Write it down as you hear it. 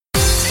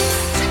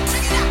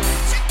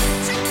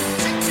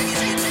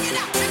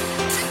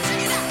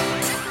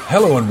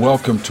Hello and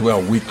welcome to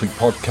our weekly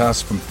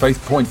podcast from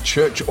Faith Point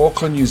Church,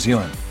 Auckland, New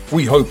Zealand.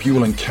 We hope you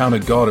will encounter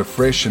God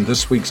afresh in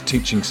this week's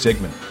teaching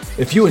segment.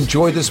 If you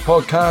enjoy this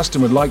podcast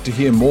and would like to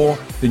hear more,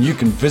 then you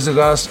can visit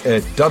us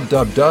at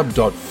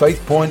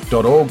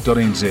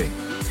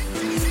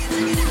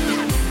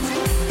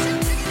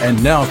www.faithpoint.org.nz.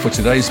 And now for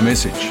today's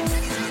message.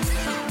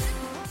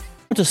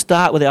 To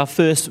start with our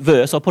first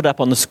verse, I'll put it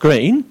up on the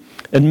screen,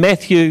 in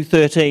Matthew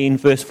 13,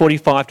 verse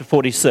 45 to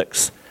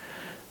 46.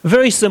 A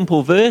very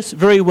simple verse,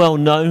 very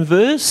well-known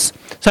verse,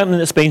 something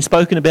that's been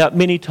spoken about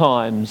many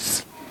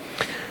times.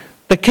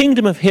 The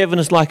kingdom of heaven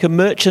is like a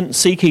merchant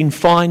seeking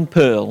fine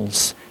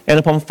pearls, and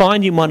upon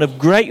finding one of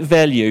great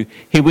value,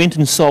 he went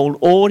and sold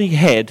all he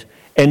had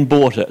and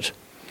bought it.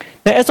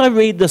 Now, as I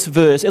read this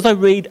verse, as I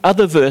read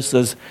other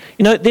verses,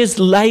 there's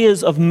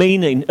layers of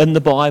meaning in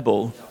the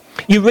Bible.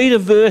 You read a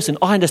verse and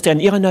I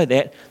understand, I know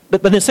that,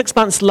 but then 6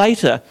 months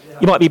later,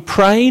 you might be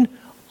praying,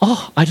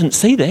 I didn't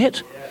see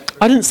that.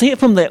 I didn't see it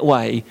from that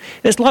way.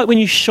 It's like when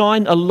you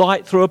shine a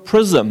light through a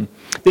prism.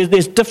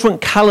 There's different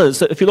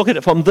colours if you look at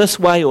it from this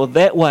way or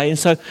that way. And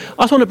so I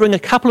just want to bring a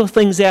couple of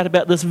things out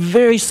about this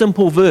very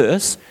simple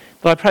verse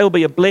that I pray will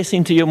be a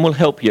blessing to you and will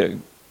help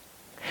you.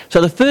 So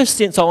the first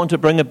sense I want to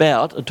bring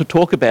about, to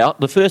talk about,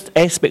 the first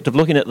aspect of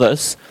looking at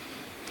this,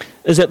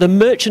 is that the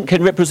merchant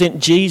can represent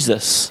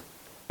Jesus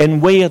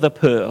and we are the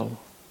pearl.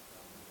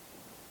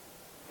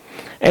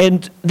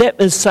 And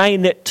that is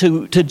saying that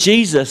to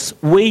Jesus,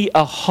 we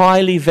are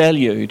highly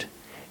valued.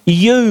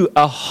 You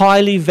are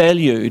highly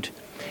valued.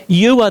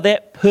 You are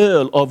that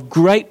pearl of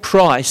great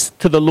price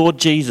to the Lord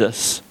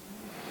Jesus.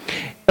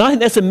 And I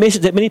think that's a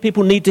message that many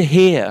people need to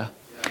hear.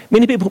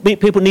 Many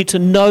people need to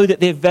know that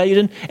they're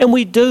valued. And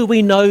we do.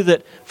 We know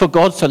that for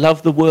God so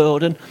loved the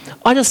world. And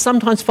I just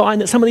sometimes find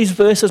that some of these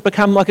verses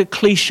become like a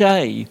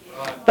cliche.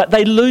 But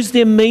they lose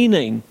their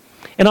meaning.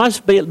 And I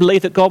just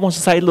believe that God wants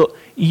to say, look,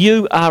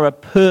 you are a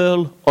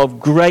pearl of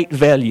great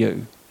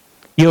value.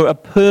 You're a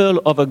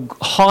pearl of a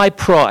high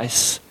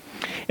price.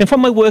 And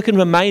from my work in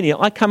Romania,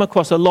 I come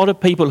across a lot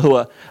of people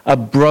who are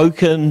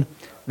broken,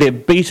 they're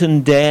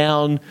beaten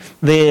down,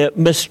 they're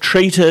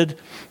mistreated,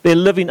 they're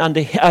living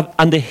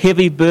under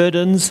heavy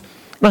burdens.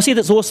 And I see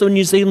that's also in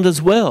New Zealand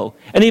as well.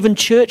 And even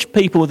church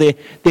people,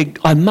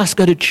 I must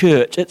go to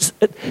church.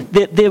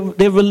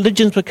 Their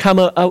religion's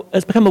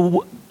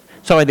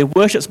their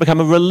worship's become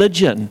a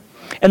religion,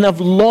 and they've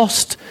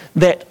lost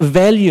that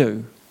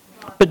value.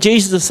 But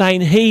Jesus is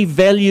saying he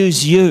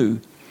values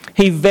you.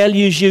 He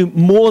values you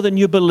more than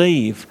you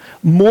believe,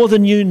 more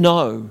than you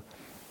know.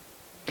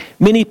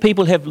 Many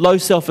people have low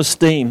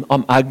self-esteem.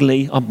 I'm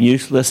ugly, I'm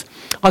useless.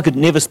 I could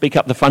never speak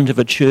up the front of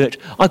a church.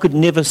 I could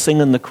never sing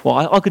in the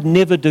choir. I could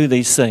never do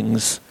these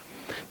things.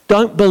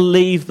 Don't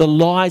believe the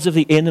lies of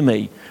the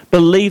enemy.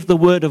 Believe the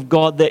word of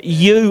God that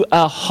you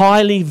are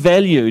highly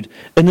valued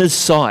in his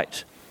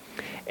sight.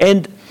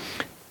 And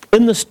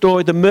in the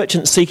story, the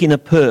merchant seeking a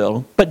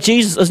pearl, but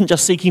Jesus isn't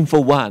just seeking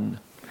for one.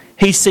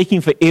 He's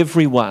seeking for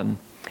everyone.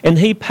 And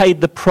he paid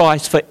the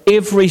price for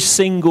every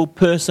single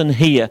person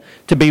here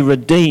to be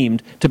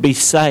redeemed, to be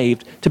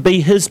saved, to be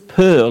his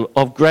pearl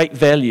of great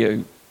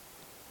value.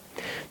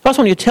 So I just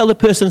want you to tell the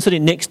person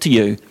sitting next to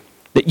you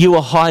that you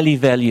are highly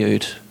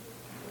valued.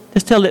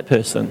 Just tell that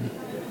person.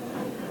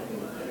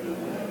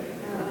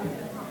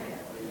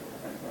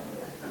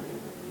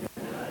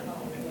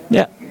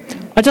 Yeah.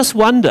 I just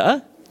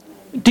wonder,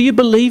 do you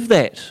believe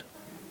that?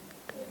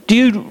 Do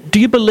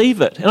you believe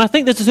it? And I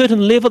think there's a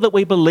certain level that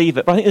we believe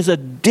it, but I think there's a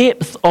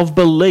depth of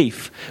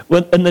belief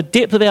in the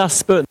depth of our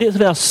spirit, the depth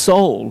of our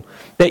soul,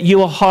 that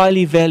you are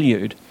highly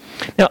valued.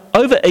 Now,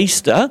 over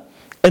Easter,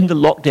 in the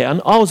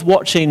lockdown, I was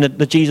watching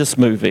the Jesus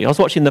movie. I was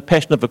watching The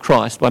Passion of the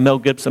Christ by Mel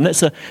Gibson.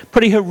 It's a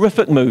pretty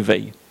horrific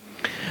movie.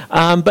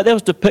 But that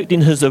was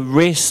depicting his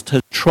arrest,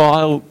 his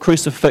trial,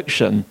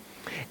 crucifixion.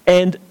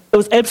 And it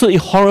was absolutely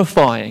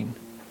horrifying.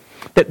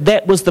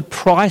 That was the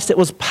price that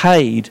was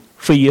paid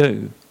for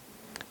you.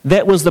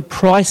 That was the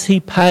price he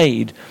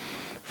paid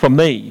for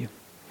me.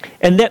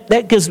 And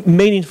that gives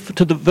meaning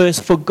to the verse,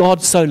 for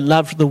God so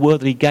loved the world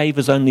that he gave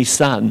his only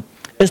son.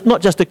 It's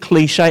not just a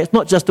cliche, it's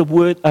not just a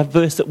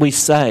verse that we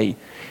say.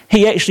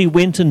 He actually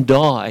went and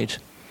died.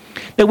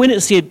 Now when it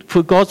said,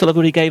 for God so loved the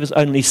world he gave his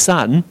only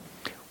son,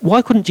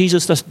 why couldn't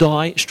Jesus just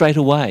die straight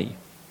away?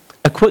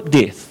 A quick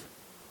death.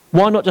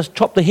 Why not just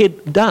chop the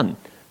head, done?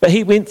 But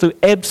he went through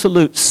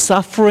absolute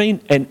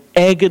suffering and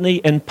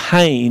agony and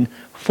pain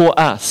for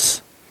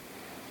us.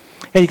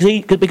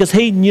 Because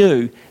he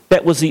knew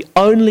that was the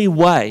only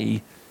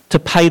way to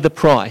pay the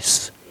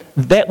price.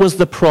 That was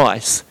the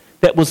price.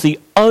 That was the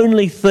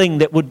only thing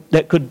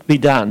that could be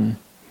done.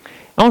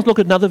 I want to look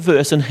at another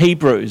verse in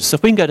Hebrews. So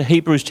if we can go to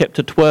Hebrews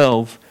chapter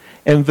 12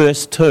 and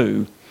verse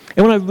 2.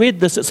 And when I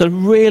read this, it's a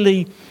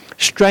really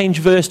strange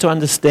verse to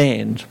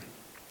understand.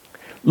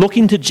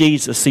 Looking to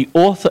Jesus, the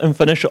author and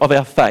finisher of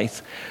our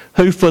faith,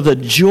 who for the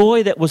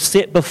joy that was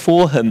set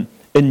before him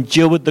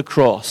endured the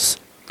cross,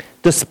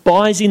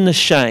 despising the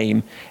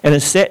shame, and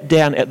has sat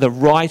down at the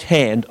right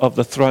hand of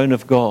the throne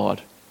of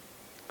God.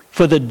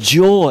 For the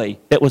joy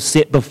that was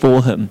set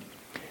before him.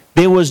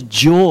 There was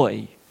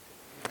joy.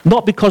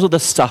 Not because of the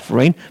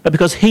suffering, but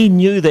because he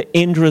knew the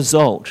end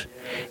result.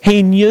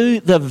 He knew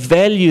the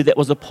value that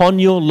was upon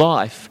your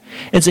life.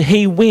 And so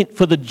he went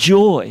for the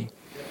joy.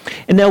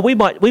 And now we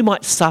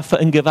might suffer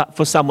and give up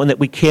for someone that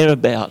we care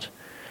about.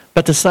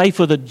 But to say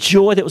for the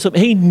joy that was,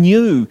 he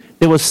knew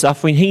there was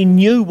suffering. He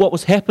knew what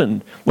was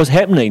happening.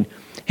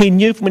 He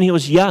knew from when he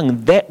was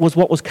young that was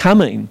what was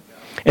coming.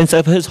 And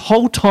so for his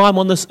whole time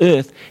on this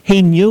earth,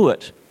 he knew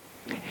it.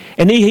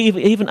 And he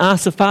even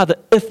asked the Father,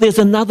 if there's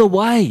another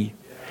way.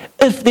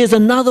 If there's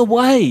another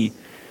way.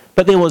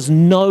 But there was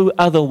no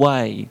other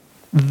way.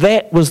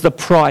 That was the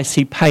price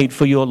he paid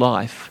for your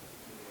life.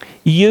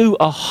 You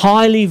are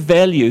highly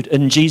valued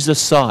in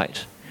Jesus'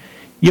 sight.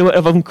 You are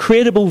of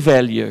incredible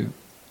value.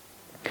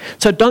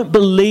 So don't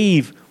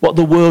believe what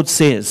the world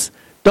says.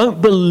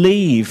 Don't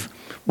believe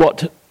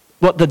what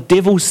the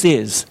devil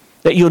says,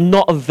 that you're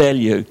not of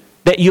value,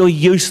 that you're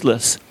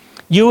useless.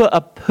 You are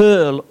a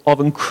pearl of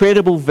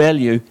incredible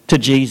value to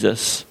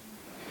Jesus.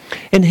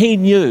 And he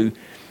knew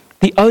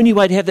the only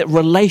way to have that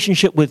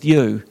relationship with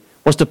you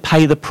was to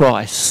pay the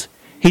price.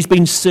 He's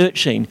been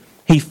searching.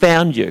 He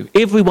found you.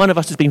 Every one of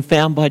us has been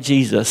found by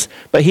Jesus,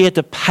 but he had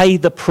to pay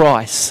the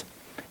price.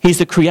 He's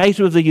the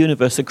creator of the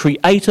universe, the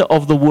creator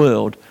of the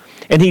world,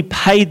 and he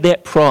paid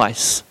that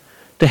price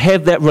to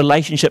have that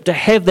relationship, to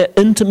have that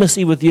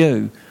intimacy with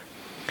you.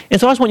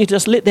 And so I just want you to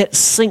just let that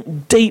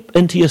sink deep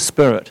into your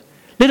spirit.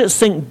 Let it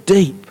sink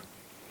deep.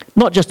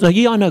 Not just know,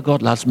 I know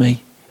God loves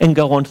me, and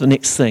go on to the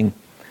next thing,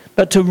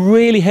 but to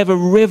really have a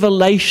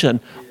revelation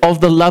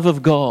of the love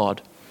of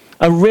God,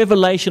 a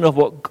revelation of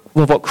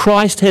what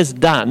Christ has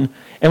done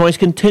and what he's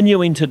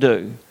continuing to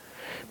do.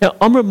 Now,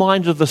 I'm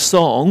reminded of the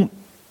song,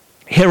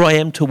 Here I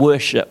Am to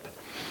Worship.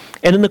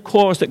 And in the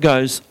chorus it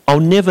goes, I'll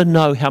never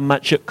know how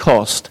much it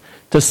cost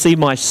to see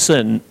my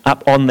sin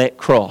up on that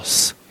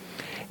cross.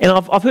 And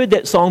I've heard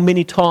that song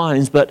many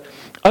times, but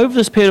over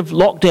this period of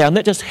lockdown,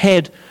 that just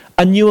had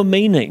a newer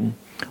meaning.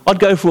 I'd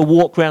go for a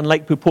walk around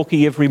Lake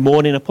Pupuki every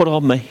morning. I'd put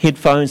on my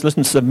headphones,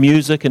 listen to some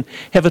music, and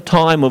have a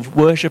time of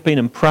worshipping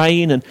and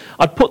praying. And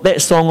I'd put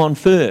that song on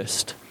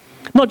first.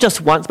 Not just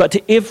once, but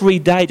to every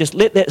day, just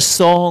let that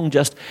song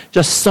just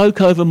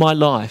soak over my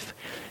life.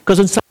 Because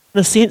in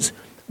a sense,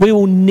 we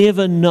will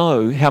never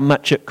know how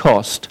much it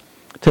cost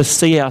to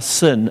see our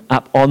sin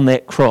up on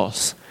that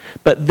cross.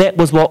 But that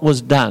was what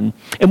was done.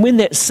 And when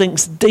that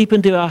sinks deep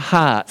into our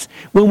hearts,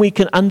 when we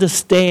can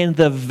understand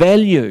the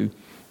value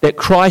that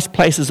Christ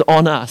places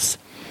on us,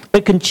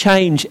 it can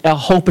change our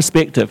whole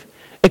perspective.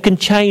 It can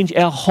change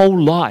our whole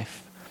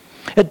life.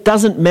 It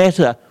doesn't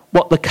matter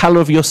what the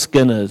colour of your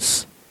skin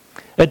is.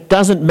 It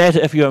doesn't matter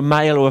if you're a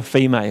male or a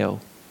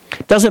female.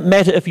 It doesn't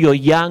matter if you're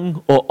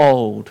young or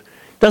old.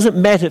 It doesn't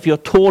matter if you're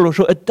tall or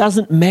short. It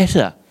doesn't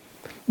matter.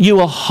 You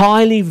are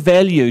highly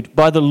valued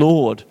by the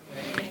Lord.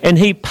 And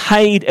he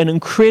paid an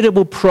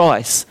incredible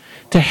price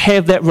to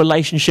have that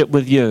relationship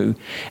with you.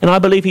 And I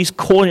believe he's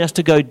calling us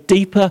to go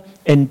deeper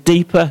and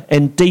deeper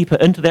and deeper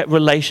into that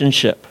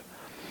relationship.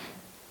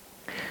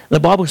 The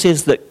Bible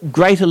says that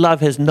greater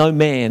love has no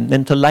man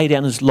than to lay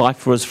down his life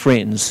for his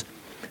friends.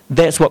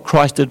 That's what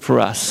Christ did for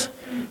us.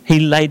 He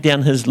laid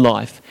down his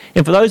life.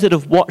 And for those that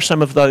have watched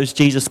some of those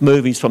Jesus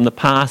movies from the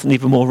past and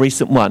even more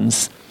recent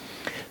ones,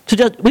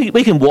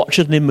 we can watch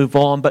it and then move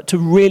on, but to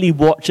really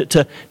watch it,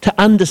 to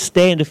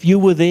understand if you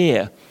were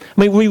there.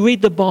 I mean, we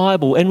read the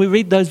Bible and we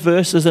read those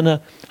verses in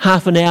a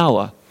half an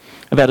hour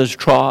about his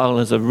trial,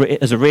 his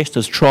arrest,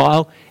 his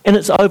trial, and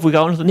it's over. We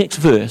go on to the next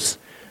verse.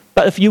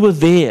 But if you were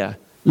there,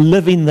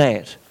 living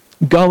that,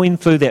 going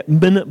through that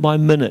minute by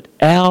minute,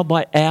 hour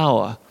by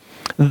hour,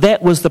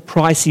 that was the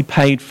price he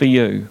paid for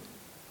you.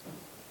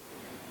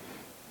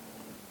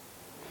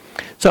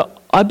 So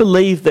I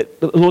believe that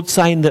the Lord's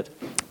saying that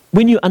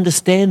when you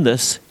understand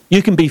this,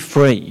 you can be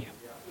free.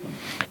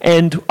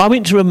 And I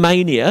went to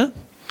Romania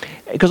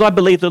because I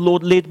believe the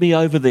Lord led me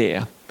over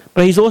there.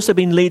 But he's also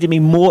been leading me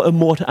more and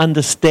more to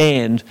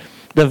understand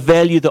the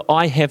value that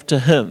I have to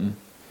him.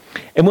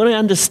 And when I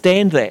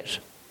understand that,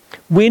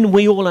 when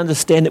we all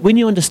understand that, when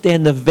you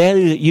understand the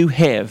value that you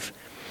have,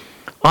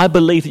 I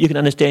believe that you can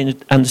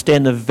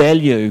understand the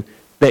value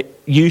that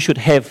you should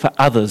have for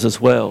others as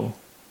well.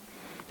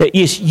 That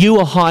yes, you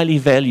are highly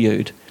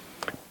valued,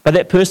 but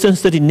that person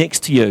sitting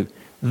next to you,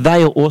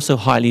 they are also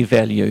highly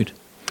valued.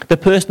 The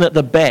person at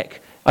the back,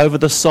 over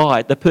the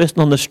side, the person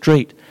on the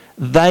street,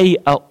 they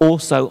are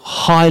also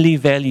highly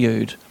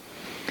valued.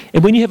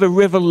 And when you have a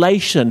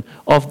revelation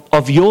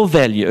of your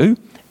value,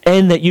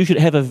 and that you should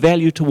have a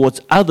value towards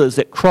others,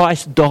 that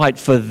Christ died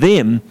for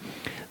them,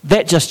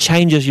 that just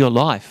changes your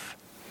life.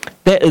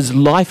 That is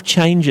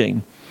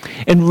life-changing.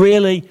 And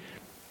really,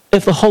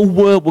 if the whole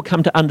world will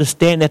come to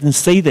understand that and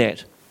see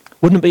that,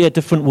 wouldn't it be a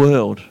different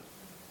world?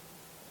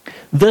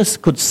 This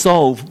could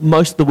solve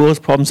most of the world's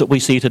problems that we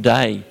see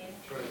today.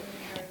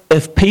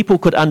 If people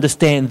could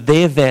understand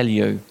their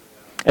value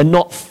and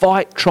not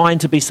fight trying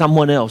to be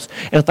someone else,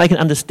 and if they can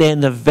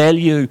understand the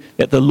value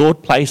that the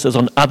Lord places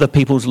on other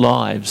people's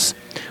lives,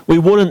 we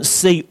wouldn't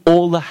see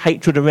all the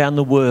hatred around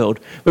the world.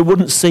 We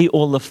wouldn't see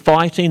all the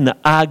fighting, the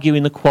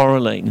arguing, the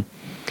quarrelling.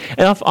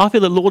 And I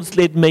feel the Lord's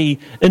led me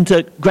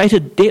into greater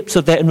depths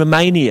of that in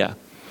Romania.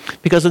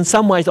 Because in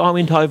some ways I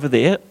went over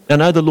there, I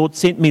know the Lord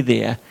sent me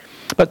there,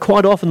 but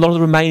quite often a lot of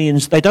the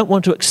Romanians, they don't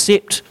want to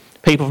accept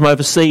people from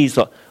overseas.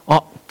 Like,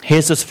 oh,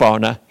 here's this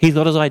foreigner, he's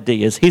got his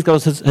ideas, he's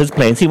got his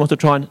plans, he wants to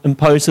try and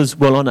impose his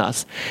will on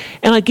us.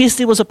 And I guess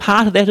there was a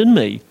part of that in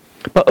me.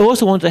 But I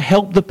also wanted to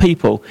help the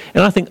people.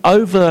 And I think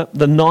over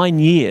the 9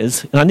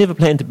 years, and I never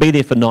planned to be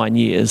there for 9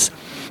 years,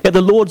 that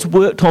the Lord's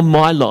worked on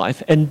my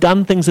life and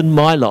done things in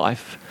my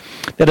life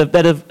that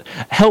have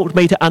helped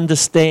me to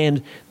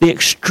understand the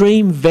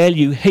extreme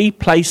value He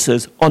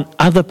places on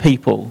other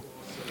people.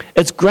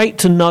 It's great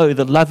to know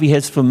the love He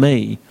has for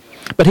me,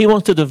 but He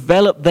wants to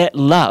develop that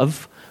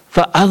love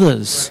for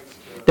others,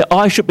 that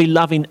I should be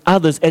loving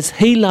others as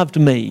He loved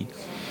me.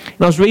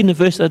 And I was reading a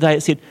verse the other day,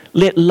 it said,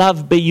 let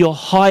love be your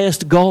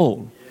highest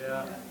goal.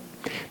 Yeah.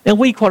 Now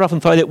we quite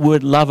often throw that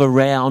word love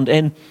around,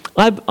 and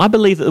I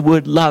believe that the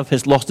word love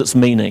has lost its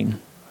meaning.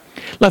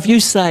 Now if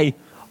you say,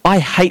 I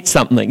hate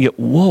something, you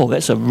go, whoa,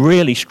 that's a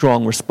really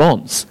strong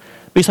response.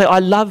 But you say, I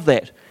love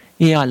that.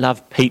 Yeah, I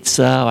love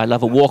pizza, I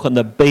love a walk on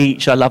the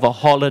beach, I love a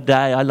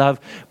holiday, I love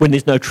when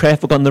there's no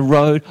traffic on the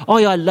road. Oh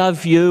yeah, I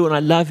love you and I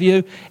love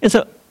you. And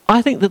so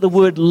I think that the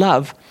word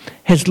love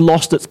has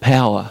lost its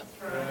power.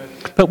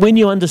 But when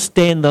you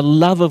understand the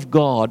love of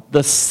God,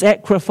 the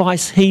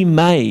sacrifice He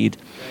made,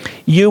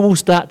 you will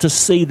start to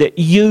see that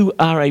you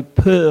are a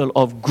pearl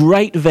of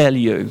great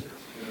value.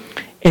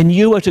 And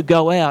you are to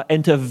go out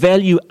and to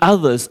value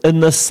others in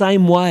the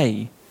same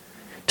way,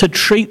 to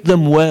treat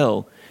them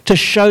well, to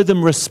show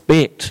them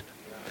respect.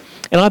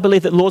 And I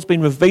believe that the Lord's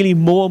been revealing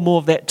more and more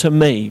of that to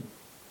me.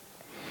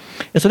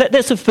 And so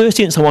that's the first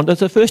sense I want.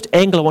 That's the first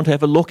angle I want to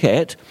have a look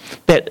at,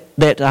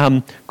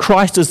 that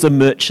Christ is the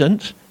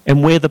merchant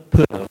and we're the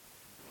pearl.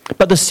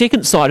 But the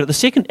second side, or the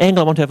second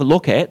angle I want to have a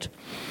look at,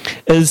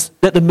 is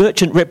that the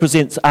merchant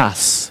represents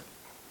us.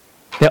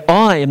 That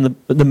I am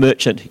the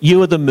merchant,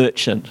 you are the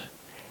merchant.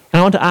 And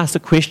I want to ask the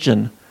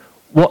question,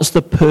 what's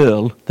the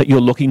pearl that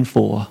you're looking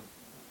for?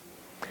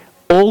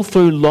 All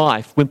through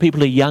life, when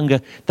people are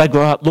younger, they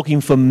grow up looking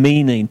for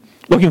meaning,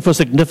 looking for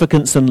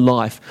significance in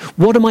life.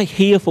 What am I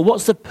here for?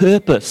 What's the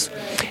purpose?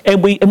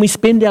 And we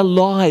spend our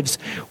lives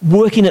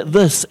working at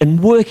this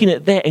and working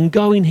at that and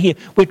going here.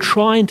 We're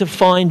trying to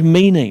find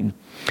meaning.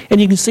 And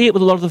you can see it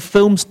with a lot of the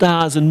film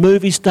stars and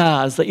movie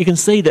stars, that you can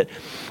see that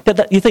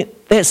you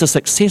think that's a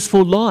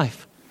successful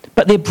life.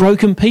 But they're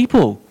broken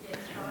people.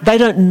 They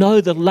don't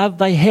know the love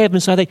they have,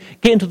 and so they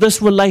get into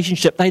this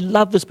relationship. They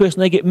love this person,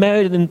 they get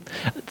married, and then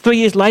 3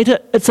 years later,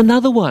 it's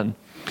another one.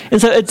 And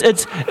so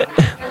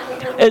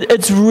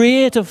it's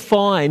rare to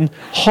find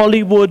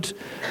Hollywood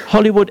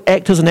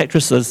actors and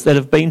actresses that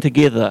have been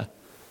together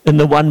in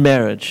the one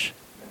marriage.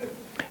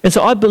 And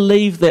so I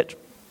believe that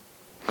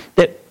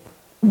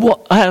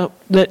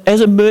as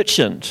a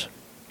merchant,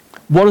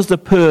 what is the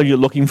pearl you're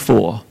looking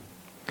for?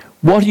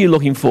 What are you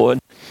looking for?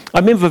 I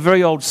remember a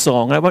very old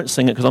song. I won't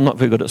sing it because I'm not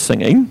very good at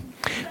singing,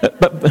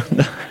 but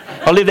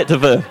I'll leave that to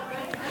Viv.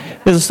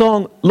 There's a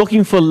song,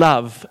 Looking for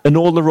Love in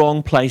All the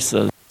Wrong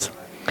Places.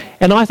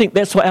 And I think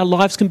that's what our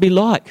lives can be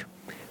like.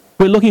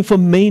 We're looking for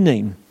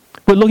meaning.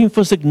 We're looking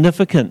for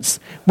significance.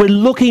 We're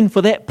looking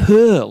for that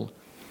pearl,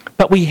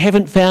 but we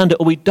haven't found it,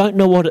 or we don't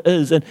know what it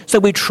is. And so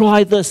we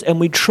try this and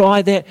we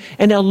try that,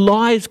 and our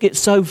lives get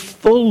so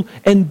full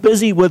and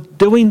busy with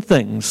doing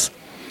things.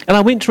 And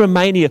I went to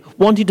Romania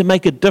wanting to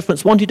make a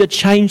difference, wanting to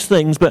change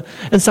things, but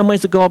in some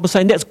ways the God was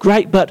saying, that's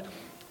great, but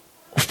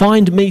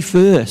find me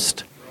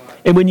first.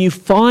 And when you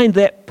find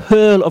that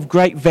pearl of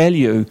great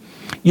value,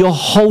 your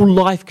whole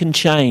life can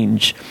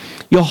change.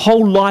 Your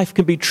whole life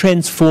can be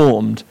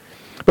transformed.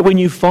 But when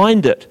you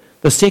find it,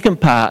 the second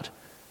part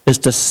is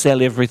to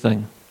sell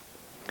everything.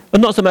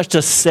 But not so much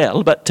to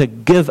sell, but to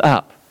give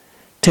up.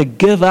 To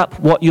give up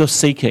what you're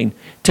seeking.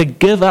 To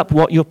give up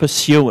what you're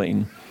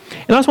pursuing.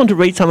 And I just want to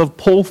read some of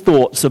Paul's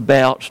thoughts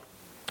about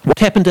what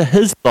happened to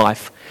his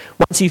life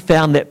once he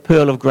found that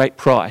pearl of great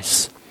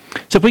price.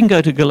 So if we can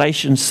go to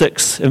Galatians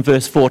 6 and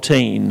verse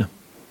 14.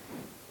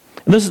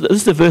 And this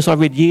is the verse I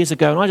read years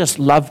ago, and I just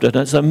loved it.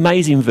 And it's an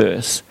amazing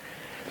verse.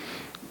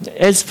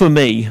 As for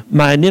me,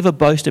 may I never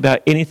boast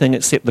about anything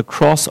except the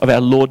cross of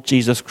our Lord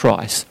Jesus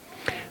Christ.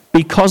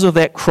 Because of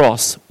that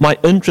cross, my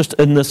interest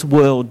in this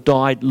world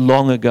died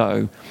long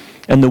ago,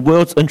 and the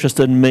world's interest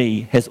in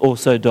me has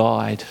also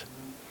died.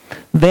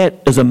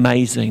 That is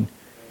amazing.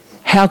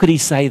 How could he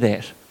say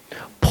that?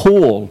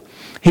 Paul,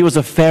 he was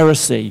a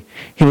Pharisee.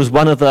 He was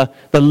one of the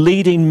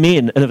leading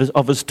men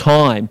of his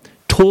time,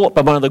 taught by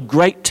one of the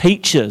great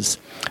teachers,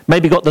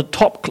 maybe got the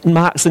top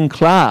marks in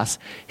class.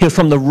 He was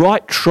from the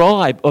right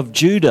tribe of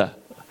Judah,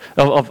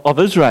 of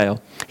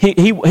Israel.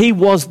 He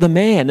was the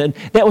man, and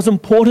that was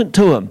important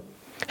to him.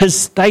 His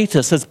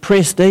status, his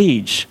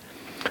prestige.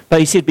 But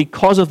he said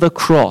because of the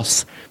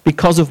cross,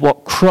 because of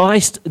what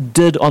Christ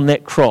did on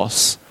that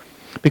cross,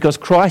 because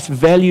Christ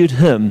valued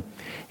him,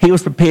 he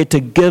was prepared to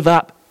give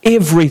up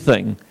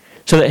everything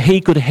so that he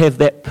could have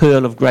that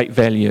pearl of great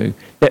value,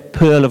 that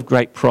pearl of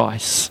great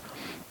price.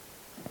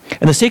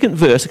 And the second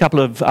verse, a couple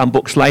of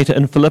books later,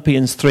 in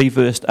Philippians 3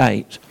 verse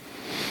 8,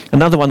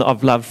 Another one that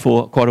I've loved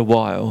for quite a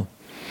while.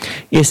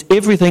 Yes,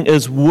 everything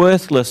is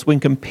worthless when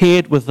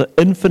compared with the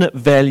infinite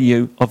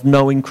value of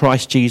knowing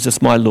Christ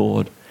Jesus my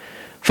Lord.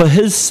 For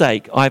his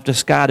sake I have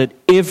discarded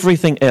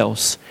everything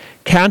else,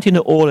 counting it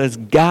all as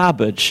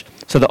garbage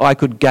so that I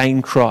could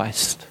gain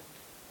Christ.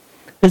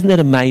 Isn't that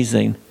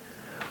amazing?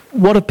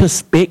 What a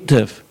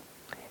perspective.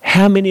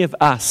 How many of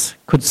us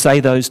could say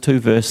those two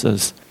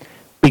verses?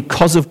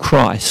 Because of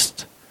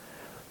Christ,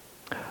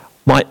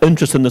 my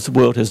interest in this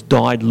world has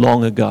died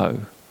long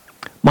ago.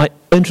 My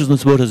interest in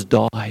this world has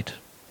died.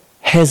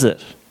 Has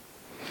it?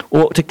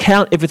 Or to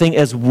count everything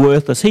as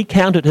worthless. He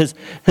counted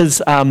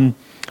his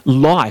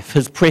life,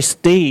 his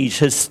prestige,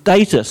 his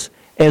status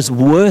as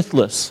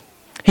worthless.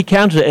 He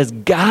counted it as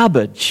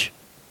garbage.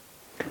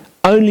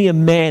 Only a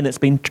man that's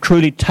been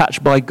truly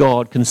touched by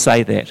God can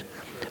say that.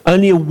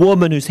 Only a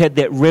woman who's had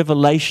that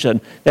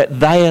revelation that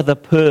they are the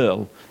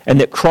pearl and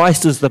that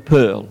Christ is the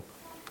pearl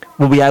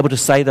will be able to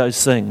say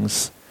those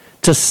things.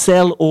 To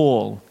sell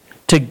all,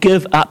 to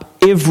give up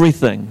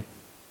everything.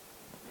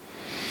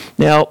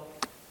 Now,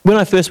 when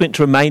I first went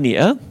to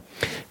Romania,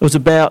 it was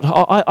about,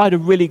 I had a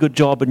really good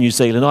job in New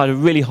Zealand. I had a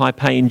really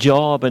high-paying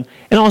job, and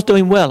I was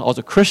doing well. I was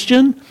a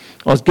Christian.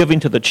 I was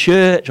giving to the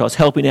church. I was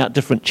helping out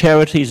different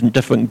charities and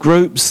different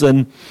groups,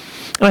 and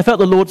I felt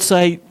the Lord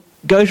say,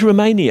 go to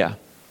Romania.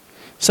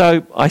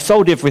 So I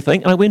sold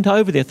everything, and I went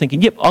over there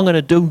thinking, yep, I'm going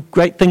to do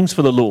great things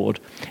for the Lord.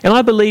 And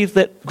I believe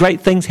that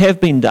great things have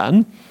been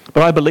done,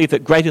 but I believe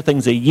that greater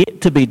things are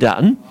yet to be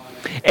done.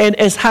 And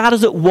as hard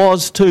as it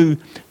was to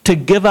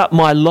give up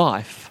my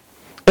life,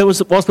 it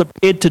was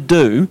prepared to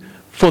do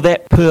for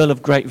that pearl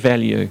of great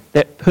value,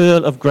 that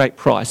pearl of great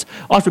price.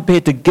 I was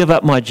prepared to give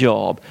up my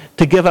job,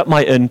 to give up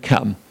my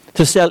income,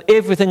 to sell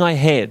everything I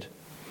had,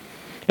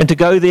 and to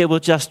go there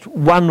with just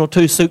 1 or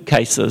 2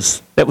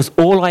 suitcases. That was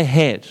all I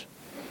had.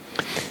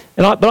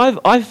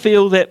 But I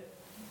feel that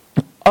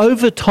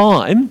over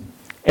time,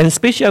 and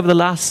especially over the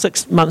last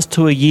 6 months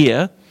to a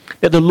year,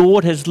 that the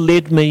Lord has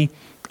led me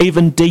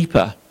even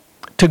deeper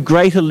to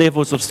greater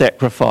levels of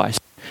sacrifice,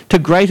 to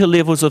greater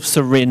levels of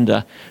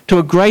surrender, to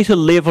a greater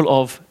level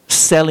of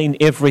selling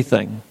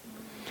everything.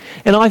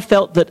 And I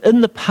felt that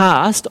in the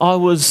past I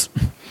was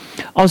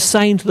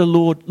saying to the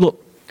Lord,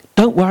 look,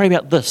 don't worry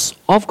about this.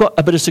 I've got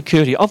a bit of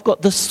security. I've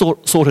got this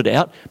sorted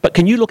out, but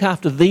can you look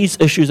after these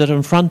issues that are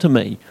in front of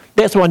me?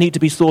 That's what I need to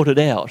be sorted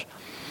out.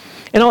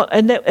 And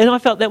I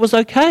felt that was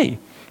okay.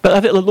 But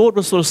I felt the Lord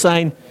was sort of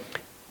saying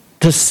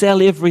to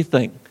sell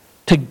everything,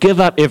 to give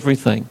up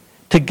everything,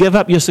 to give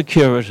up your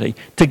security,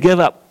 to give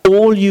up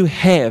all you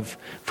have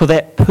for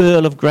that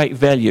pearl of great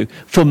value,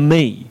 for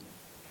me.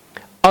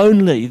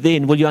 Only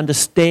then will you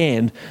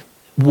understand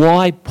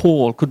why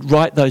Paul could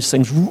write those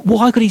things.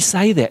 Why could he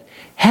say that?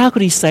 How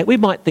could he say it? We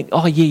might think,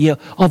 oh yeah,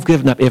 I've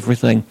given up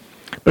everything.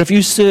 But if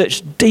you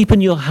search deep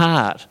in your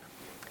heart,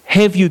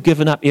 have you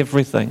given up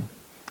everything?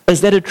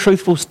 Is that a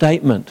truthful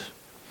statement?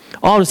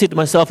 I would have said to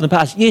myself in the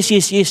past,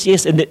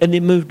 yes, and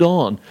then moved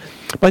on.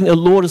 But I think the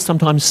Lord is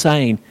sometimes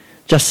saying,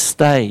 just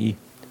stay,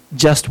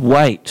 just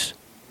wait,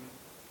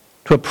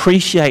 to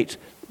appreciate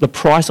the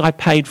price I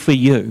paid for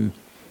you,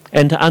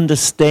 and to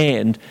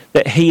understand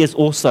that he is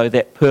also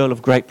that pearl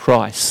of great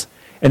price.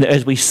 And that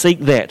as we seek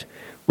that,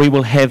 we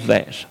will have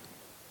that.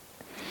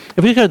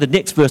 If we go to the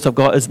next verse I've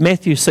got is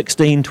Matthew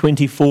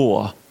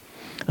 16:24,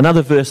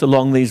 another verse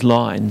along these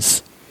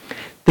lines.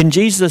 Then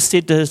Jesus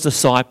said to his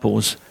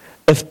disciples,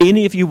 if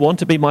any of you want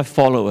to be my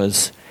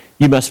followers,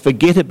 you must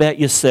forget about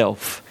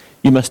yourself.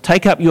 You must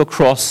take up your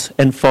cross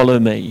and follow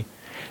me.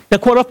 Now,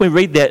 quite often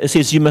we read that, it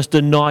says you must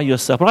deny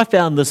yourself. But I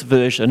found this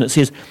version, it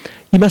says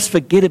you must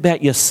forget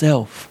about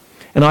yourself.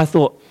 And I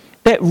thought,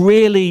 that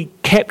really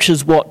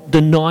captures what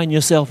denying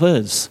yourself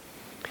is.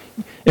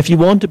 If you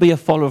want to be a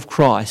follower of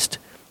Christ,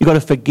 you've got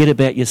to forget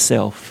about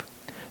yourself.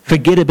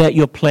 Forget about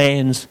your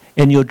plans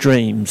and your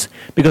dreams,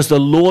 because the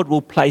Lord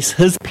will place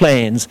his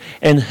plans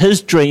and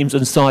his dreams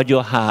inside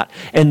your heart,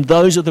 and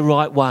those are the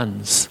right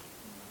ones.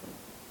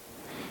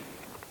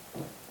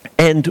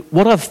 And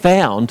what I've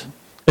found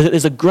is that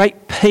there's a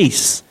great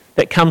peace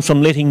that comes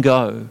from letting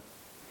go.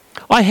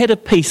 I had a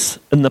peace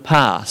in the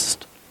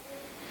past,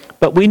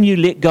 but when you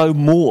let go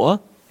more,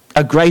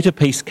 a greater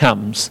peace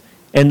comes,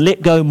 and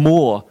let go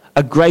more,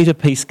 a greater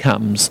peace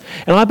comes.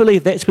 And I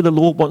believe that's where the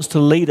Lord wants to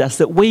lead us,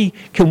 that we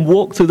can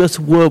walk through this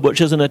world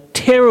which is in a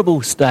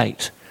terrible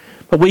state,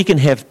 but we can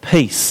have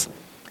peace,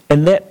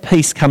 and that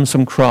peace comes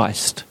from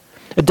Christ.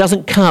 It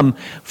doesn't come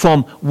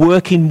from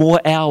working more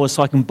hours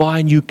so I can buy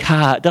a new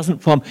car. It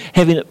doesn't come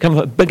from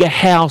a bigger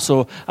house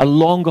or a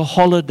longer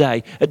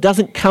holiday. It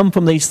doesn't come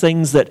from these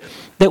things that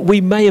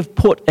we may have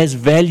put as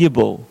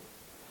valuable.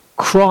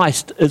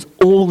 Christ is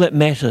all that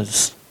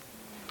matters.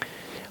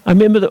 I'm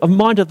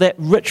reminded of that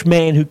rich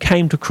man who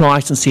came to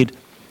Christ and said,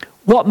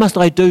 what must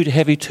I do to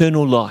have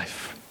eternal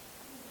life?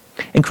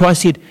 And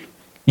Christ said,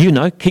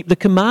 keep the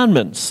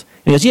commandments.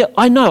 And he goes, yeah,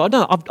 I know,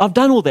 I've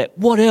done all that.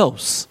 What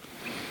else?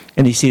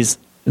 And he says,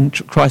 and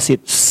Christ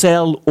said,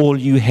 sell all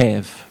you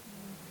have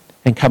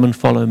and come and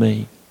follow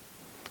me.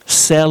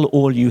 Sell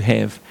all you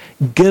have.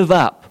 Give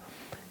up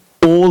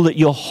all that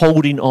you're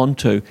holding on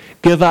to.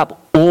 Give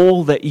up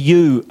all that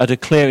you are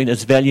declaring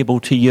is valuable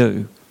to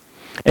you.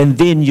 And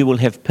then you will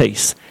have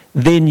peace.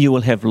 Then you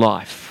will have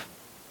life.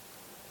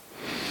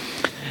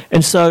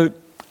 And so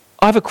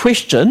I have a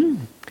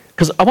question,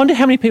 because I wonder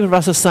how many people of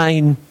us are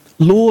saying,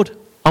 Lord,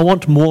 I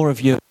want more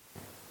of you.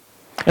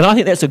 And I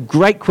think that's a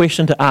great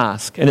question to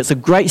ask, and it's a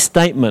great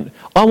statement.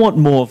 I want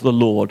more of the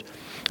Lord.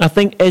 I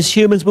think as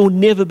humans we'll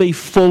never be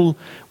full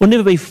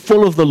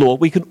of the Lord.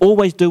 We can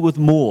always do with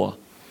more.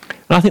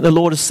 And I think the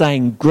Lord is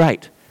saying,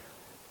 great,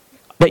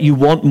 that you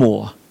want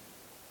more,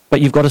 but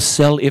you've got to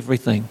sell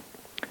everything.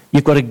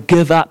 You've got to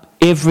give up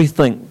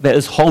everything that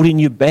is holding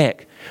you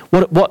back.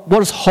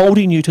 What is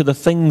holding you to the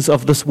things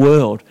of this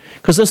world?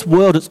 Because this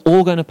world, it's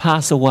all going to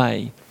pass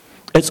away.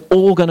 It's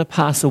all going to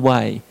pass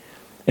away.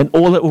 And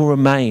all that will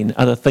remain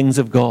are the things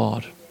of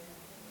God.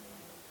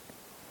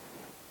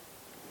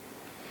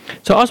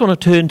 So I just want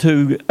to turn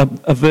to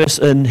a verse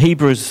in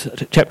Hebrews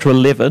chapter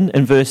 11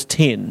 and verse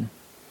 10.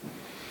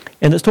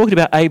 And it's talking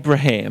about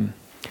Abraham.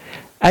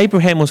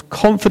 Abraham was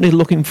confidently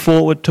looking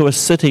forward to a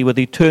city with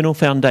eternal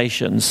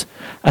foundations,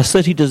 a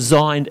city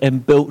designed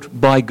and built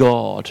by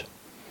God.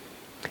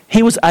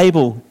 He was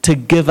able to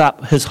give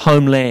up his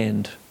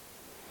homeland,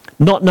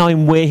 not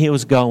knowing where he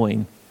was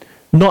going,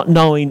 not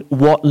knowing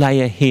what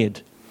lay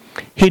ahead.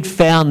 He'd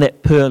found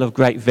that pearl of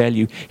great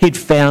value. He'd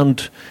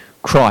found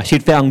Christ.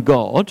 He'd found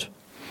God.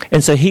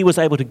 And so he was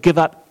able to give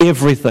up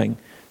everything,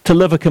 to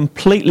live a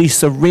completely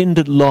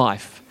surrendered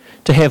life,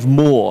 to have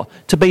more,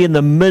 to be in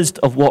the midst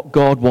of what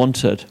God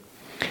wanted.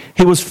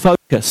 He was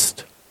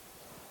focused.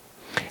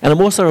 And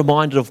I'm also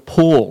reminded of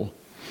Paul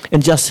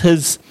and just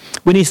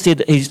when he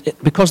said,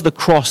 because of the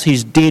cross,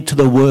 he's dead to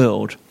the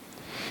world.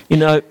 You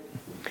know,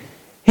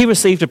 he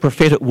received a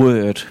prophetic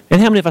word.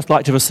 And how many of us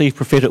like to receive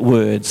prophetic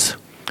words?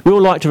 We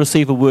all like to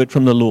receive a word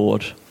from the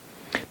Lord.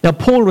 Now,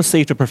 Paul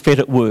received a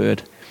prophetic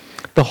word.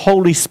 The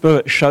Holy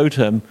Spirit showed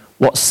him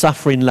what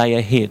suffering lay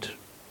ahead.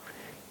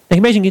 Now,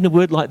 imagine getting a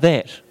word like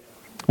that,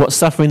 what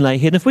suffering lay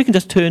ahead. And if we can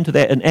just turn to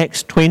that in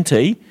Acts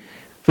 20,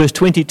 verse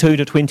 22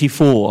 to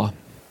 24.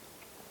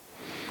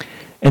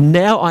 And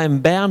now I am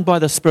bound by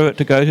the Spirit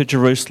to go to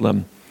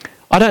Jerusalem.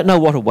 I don't know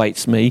what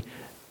awaits me,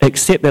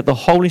 except that the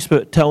Holy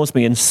Spirit tells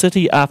me in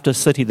city after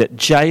city that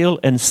jail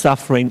and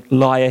suffering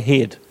lie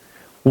ahead.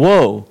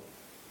 Whoa!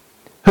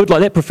 Who'd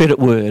like that prophetic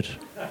word?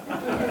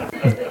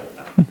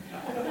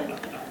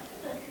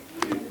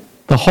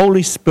 The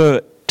Holy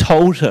Spirit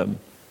told him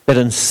that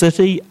in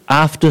city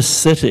after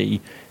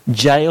city,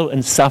 jail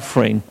and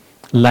suffering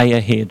lay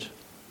ahead.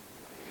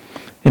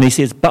 And he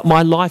says, but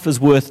my life is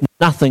worth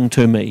nothing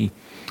to me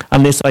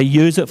unless I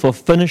use it for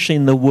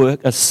finishing the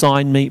work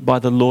assigned me by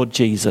the Lord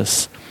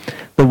Jesus,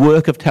 the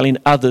work of telling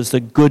others the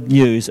good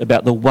news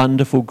about the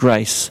wonderful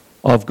grace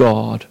of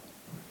God.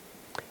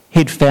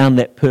 He'd found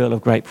that pearl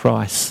of great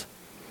price.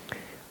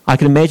 I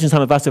can imagine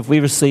some of us, if we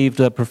received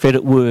a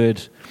prophetic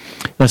word,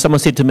 someone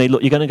said to me,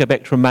 look, you're going to go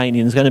back to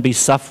Romania, there's going to be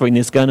suffering,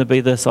 there's going to be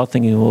this. I'm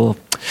thinking, well,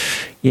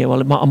 yeah,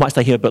 well, I might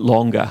stay here a bit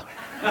longer.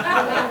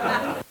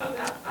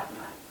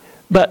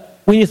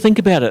 But when you think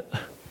about it,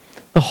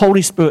 the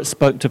Holy Spirit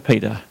spoke to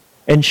Peter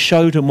and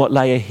showed him what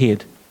lay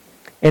ahead.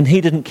 And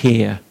he didn't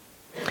care.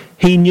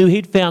 He knew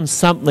he'd found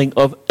something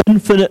of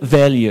infinite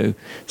value,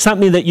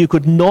 something that you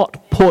could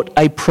not put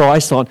a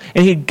price on.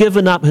 And he'd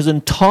given up his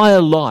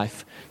entire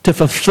life to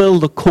fulfill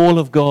the call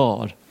of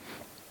God.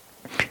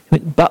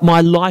 But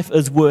my life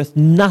is worth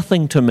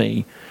nothing to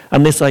me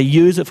unless I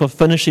use it for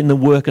finishing the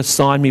work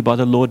assigned me by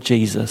the Lord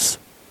Jesus.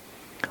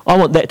 I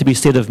want that to be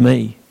said of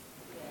me.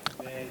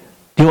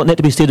 Do you want that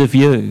to be said of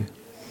you?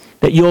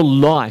 That your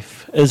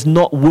life is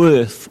not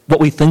worth what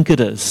we think it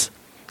is.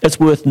 It's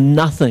worth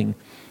nothing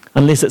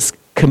unless it's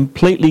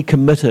completely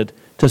committed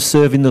to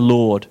serving the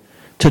Lord,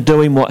 to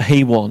doing what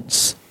He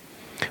wants.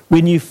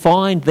 When you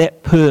find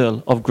that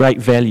pearl of great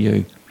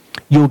value,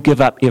 you'll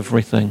give up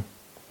everything.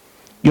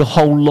 Your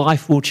whole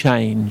life will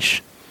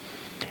change.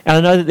 And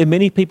I know that there are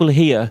many people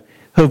here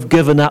who have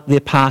given up their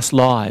past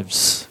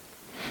lives.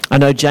 I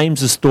know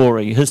James's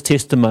story, his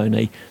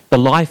testimony, the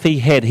life he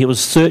had, he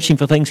was searching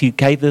for things, he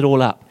gave it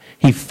all up.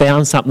 He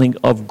found something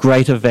of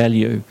greater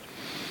value.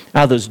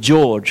 Others,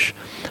 George,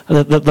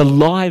 the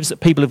lives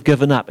that people have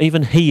given up,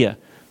 even here,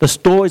 the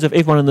stories of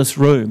everyone in this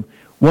room,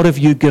 what have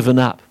you given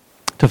up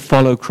to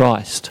follow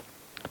Christ,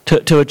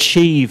 to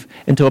achieve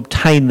and to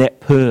obtain that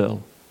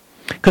pearl?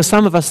 Because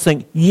some of us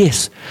think,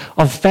 yes,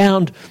 I've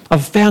found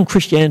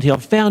Christianity,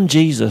 I've found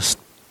Jesus.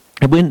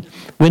 And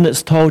when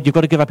it's told you've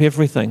got to give up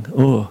everything,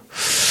 oh,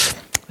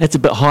 that's a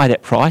bit high,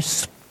 that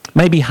price.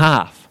 Maybe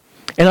half.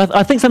 And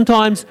I think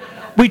sometimes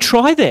we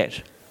try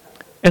that.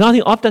 And I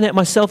think I've done that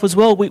myself as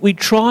well. We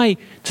try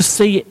to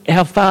see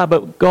how far,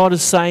 but God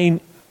is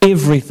saying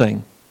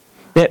everything.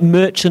 That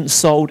merchant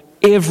sold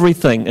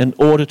everything in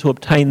order to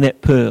obtain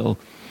that pearl.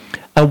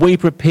 Are we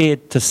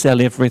prepared to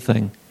sell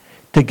everything,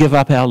 to give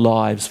up our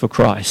lives for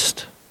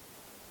Christ?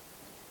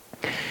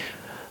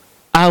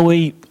 Are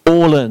we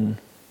all in?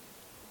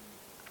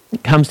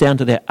 It comes down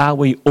to that. Are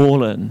we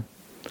all in?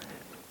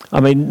 I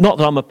mean, not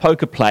that I'm a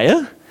poker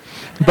player,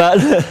 but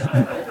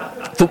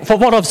for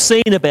what I've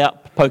seen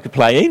about poker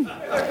playing,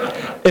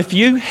 if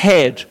you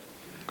had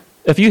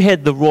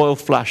the royal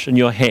flush in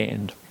your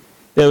hand,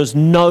 there is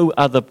no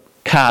other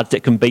cards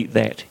that can beat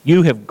that.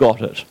 You have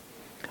got it.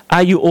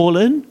 Are you all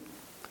in?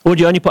 Or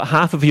do you only put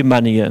half of your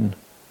money in?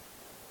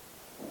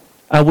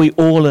 Are we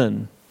all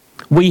in?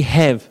 We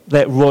have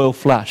that royal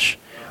flush.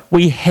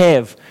 We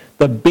have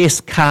the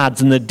best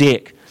cards in the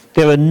deck.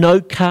 There are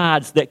no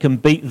cards that can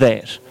beat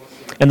that.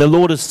 And the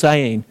Lord is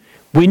saying,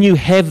 when you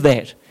have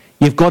that,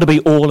 you've got to be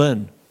all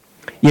in.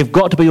 You've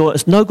got to be all in.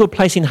 It's no good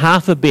placing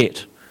half a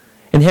bet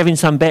and having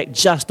some back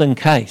just in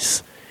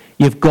case.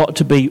 You've got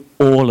to be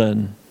all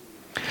in.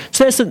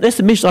 So that's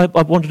the message I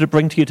wanted to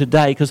bring to you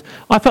today, because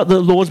I felt that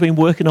the Lord's been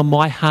working on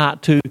my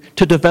heart to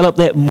develop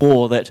that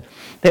more, that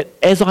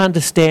as I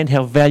understand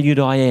how valued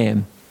I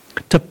am,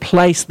 to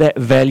place that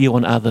value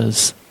on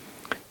others,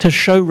 to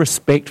show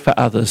respect for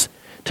others,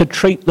 to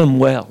treat them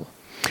well.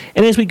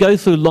 And as we go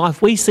through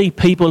life, we see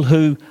people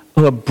who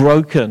are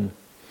broken.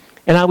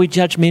 And are we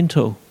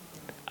judgmental?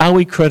 Are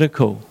we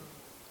critical?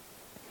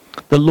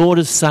 The Lord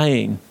is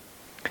saying,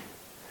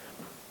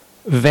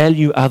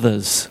 value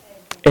others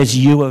as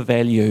you are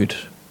valued.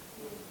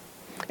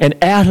 And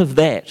out of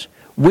that,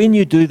 when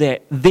you do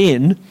that,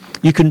 then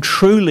you can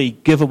truly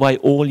give away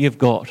all you've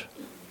got.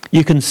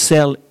 You can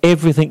sell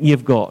everything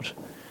you've got,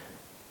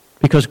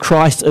 because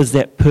Christ is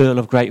that pearl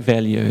of great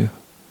value.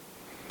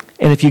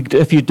 And if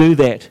you do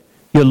that,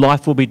 your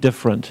life will be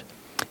different.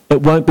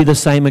 It won't be the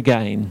same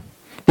again.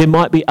 There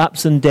might be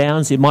ups and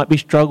downs, there might be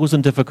struggles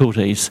and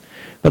difficulties,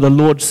 but the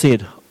Lord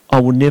said, I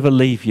will never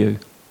leave you.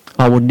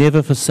 I will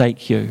never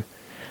forsake you.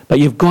 But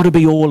you've got to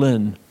be all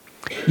in.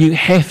 You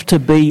have to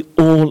be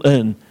all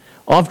in.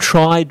 I've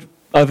tried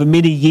over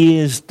many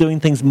years doing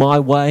things my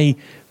way,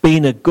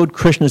 being a good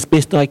Christian as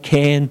best I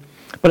can,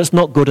 but it's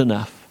not good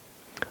enough.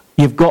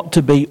 You've got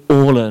to be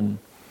all in.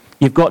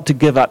 You've got to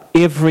give up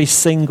every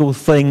single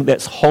thing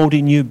that's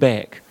holding you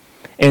back,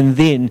 and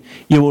then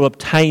you will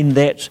obtain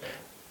that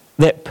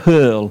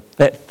pearl,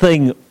 that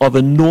thing of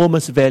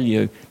enormous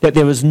value that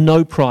there is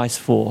no price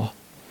for.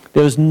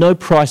 There is no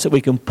price that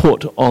we can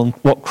put on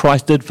what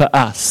Christ did for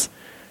us.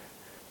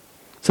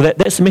 So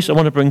that's the message I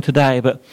want to bring today. But